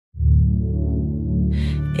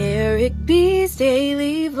Eric B's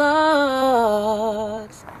Daily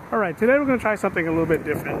Vlogs. Alright, today we're going to try something a little bit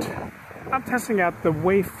different. I'm testing out the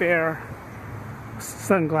Wayfarer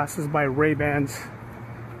sunglasses by Ray-Bans.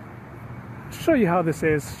 Show you how this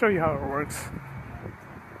is, show you how it works.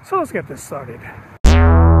 So let's get this started.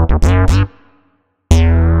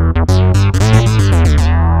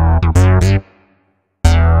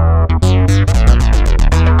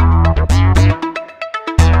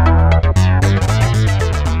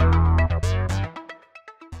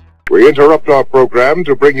 We interrupt our program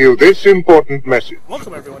to bring you this important message.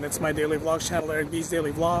 Welcome everyone, it's my daily vlogs channel, Eric B's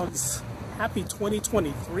Daily Vlogs. Happy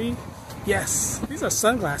 2023. Yes, these are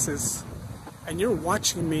sunglasses, and you're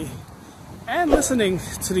watching me and listening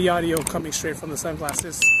to the audio coming straight from the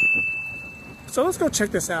sunglasses. So let's go check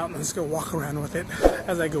this out and let's go walk around with it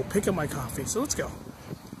as I go pick up my coffee. So let's go.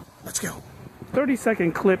 Let's go.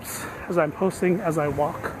 30-second clips as I'm posting as I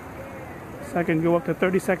walk. So I can go up to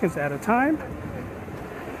 30 seconds at a time.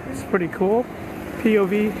 It's pretty cool.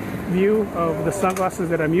 P.O.V view of the sunglasses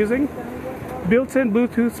that I'm using. Built-in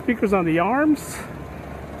Bluetooth speakers on the arms.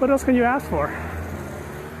 What else can you ask for?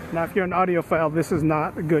 Now if you're an audiophile, this is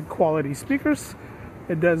not good quality speakers.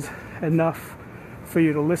 It does enough for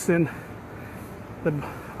you to listen. The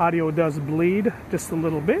audio does bleed just a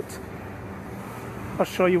little bit. I'll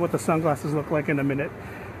show you what the sunglasses look like in a minute.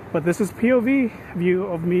 But this is P.O.V view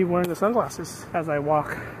of me wearing the sunglasses as I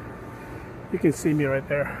walk. You can see me right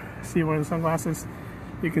there. See wearing the sunglasses?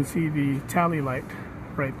 You can see the tally light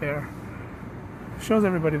right there. Shows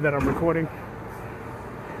everybody that I'm recording.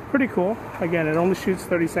 Pretty cool. Again, it only shoots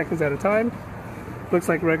 30 seconds at a time. Looks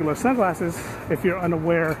like regular sunglasses if you're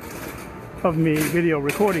unaware of me video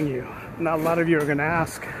recording you. Now a lot of you are gonna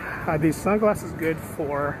ask, are these sunglasses good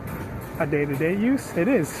for a day-to-day use? It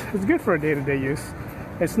is. It's good for a day-to-day use.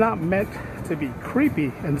 It's not meant to be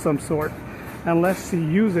creepy in some sort unless you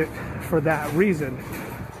use it for that reason.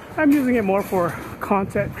 I'm using it more for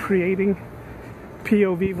content creating,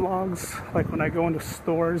 P.O.V vlogs, like when I go into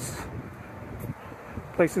stores,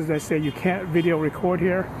 places that say you can't video record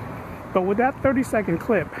here. But with that 30-second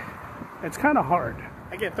clip, it's kind of hard.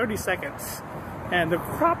 I get 30 seconds and the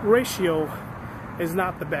crop ratio is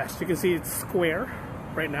not the best. You can see it's square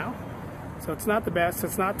right now. So it's not the best.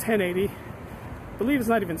 It's not 1080. I believe it's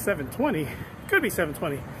not even 720. It could be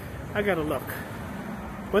 720. I gotta look.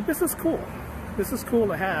 But this is cool. This is cool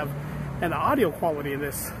to have. And the audio quality in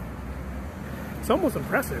this, it's almost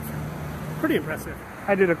impressive. Pretty impressive.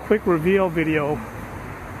 I did a quick reveal video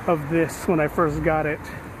of this when I first got it.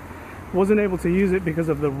 Wasn't able to use it because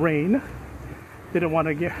of the rain. Didn't want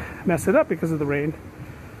to mess it up because of the rain.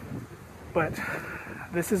 But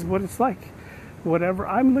this is what it's like. Whatever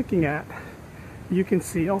I'm looking at, you can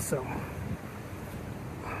see also.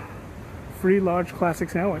 Free large classic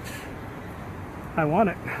sandwich. I want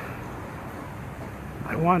it.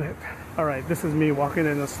 I want it. All right, this is me walking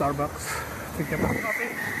into Starbucks to get my coffee.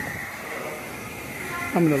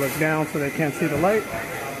 I'm gonna look down so they can't see the light.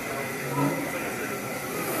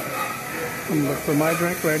 I'm gonna look for my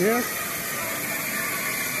drink right here.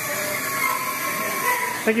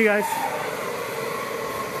 Thank you guys.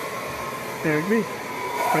 Eric B,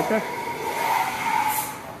 right there.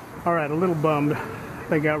 All right, a little bummed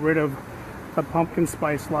they got rid of the pumpkin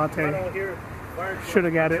spice latte. Should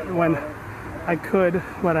have got it when I could,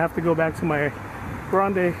 but I have to go back to my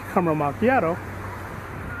grande caramel macchiato,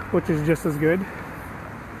 which is just as good.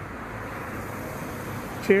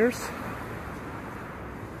 Cheers.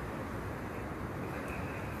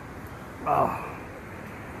 Oh,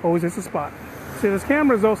 always hits the spot. See, this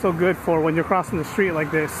camera is also good for when you're crossing the street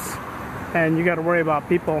like this and you got to worry about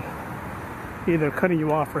people either cutting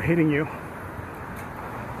you off or hitting you.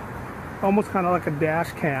 Almost kind of like a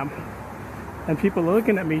dash cam. And people are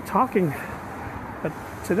looking at me talking, but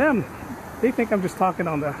to them, they think I'm just talking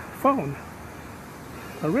on the phone.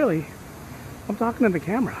 But really, I'm talking to the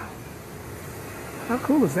camera. How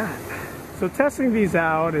cool is that? So testing these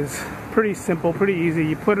out is pretty simple, pretty easy.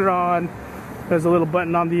 You put it on, there's a little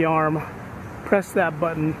button on the arm, press that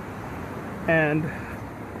button, and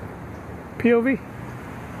P.O.V.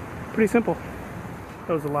 Pretty simple.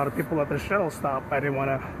 There was a lot of people at the shuttle stop. I didn't want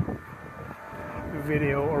to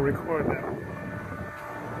video or record them,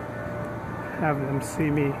 have them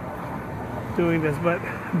see me doing this, but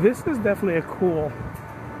this is definitely a cool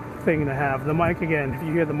thing to have. The mic, again, if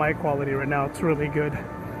you hear the mic quality right now, it's really good.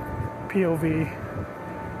 P.O.V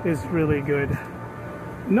is really good.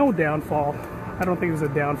 No downfall. I don't think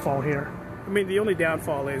there's a downfall here. I mean, the only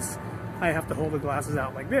downfall is I have to hold the glasses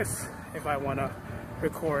out like this if I want to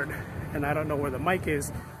record, and I don't know where the mic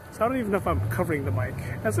is, so I don't even know if I'm covering the mic.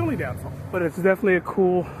 That's the only downfall. But it's definitely a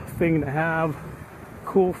cool thing to have.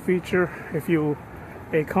 cool feature if you're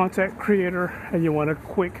a content creator and you want a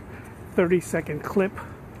quick 30-second clip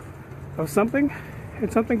of something.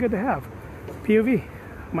 It's something good to have. POV,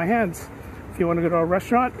 my hands. If you want to go to a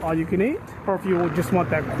restaurant, all you can eat, or if you just want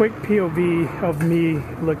that quick POV of me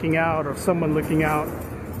looking out or someone looking out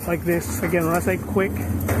like this. Again, when I say quick,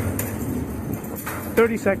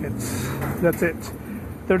 30 seconds. That's it.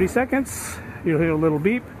 30 seconds, you'll hear a little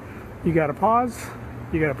beep. You gotta pause,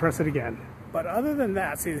 you gotta press it again. But other than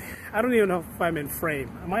that, see, I don't even know if I'm in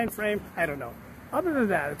frame. Am I in frame? I don't know. Other than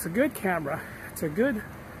that, it's a good camera. It's a good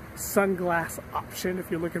sunglass option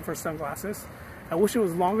if you're looking for sunglasses. I wish it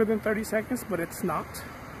was longer than 30 seconds, but it's not.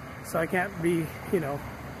 So I can't be,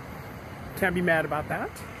 can't be mad about that.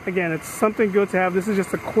 Again, it's something good to have. This is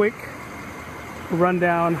just a quick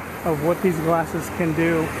rundown of what these glasses can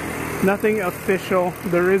do. Nothing official.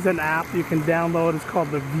 There is an app you can download. It's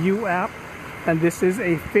called the View app. And this is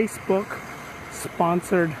a Facebook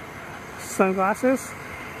sponsored sunglasses.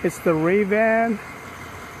 It's the Ray-Ban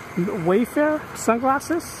Wayfarer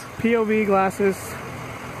sunglasses. POV glasses.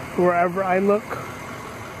 Wherever I look,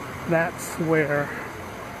 that's where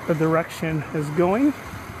the direction is going.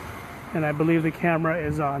 And I believe the camera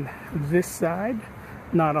is on this side,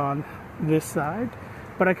 not on this side.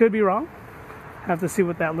 But I could be wrong. I have to see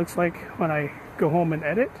what that looks like when I go home and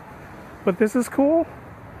edit. But this is cool.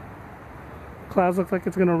 Clouds look like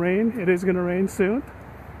it's gonna rain. It is gonna rain soon.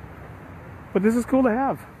 But this is cool to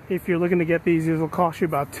have. If you're looking to get these will cost you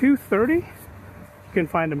about $230. You can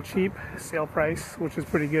find them cheap, sale price, which is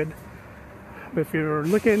pretty good. But if you're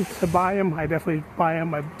looking to buy them, I definitely buy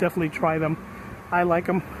them. I definitely try them. I like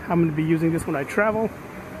them. I'm going to be using this when I travel.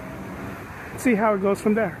 See how it goes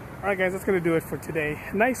from there. All right, guys, that's going to do it for today.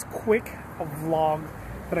 Nice, quick vlog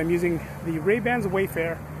that I'm using the Ray-Ban's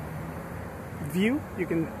Wayfarer View. You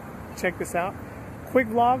can check this out. Quick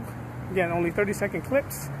vlog. Again, only 30-second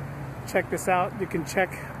clips. Check this out. You can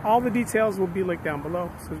check all the details will be linked down below,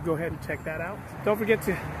 so go ahead and check that out. Don't forget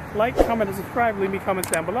to like, comment, and subscribe. Leave me comments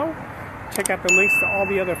down below. Check out the links to all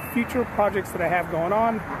the other future projects that I have going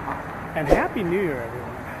on. And Happy New Year, everyone.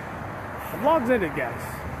 The vlog's ended, guys.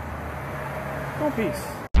 Go in peace.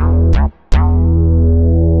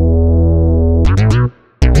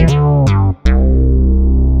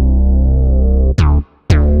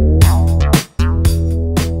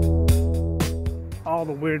 All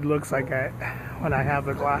the weird looks I get when I have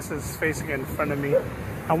the glasses facing in front of me.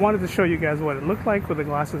 I wanted to show you guys what it looked like with the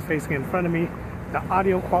glasses facing in front of me, the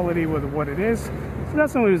audio quality with what it is. So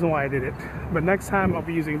that's the only reason why I did it. But next time I'll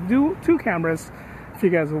be using two cameras if you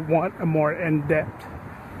guys want a more in-depth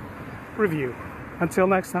review. Until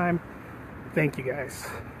next time, thank you guys.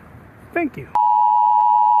 Thank you.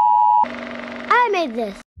 I made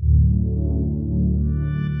this.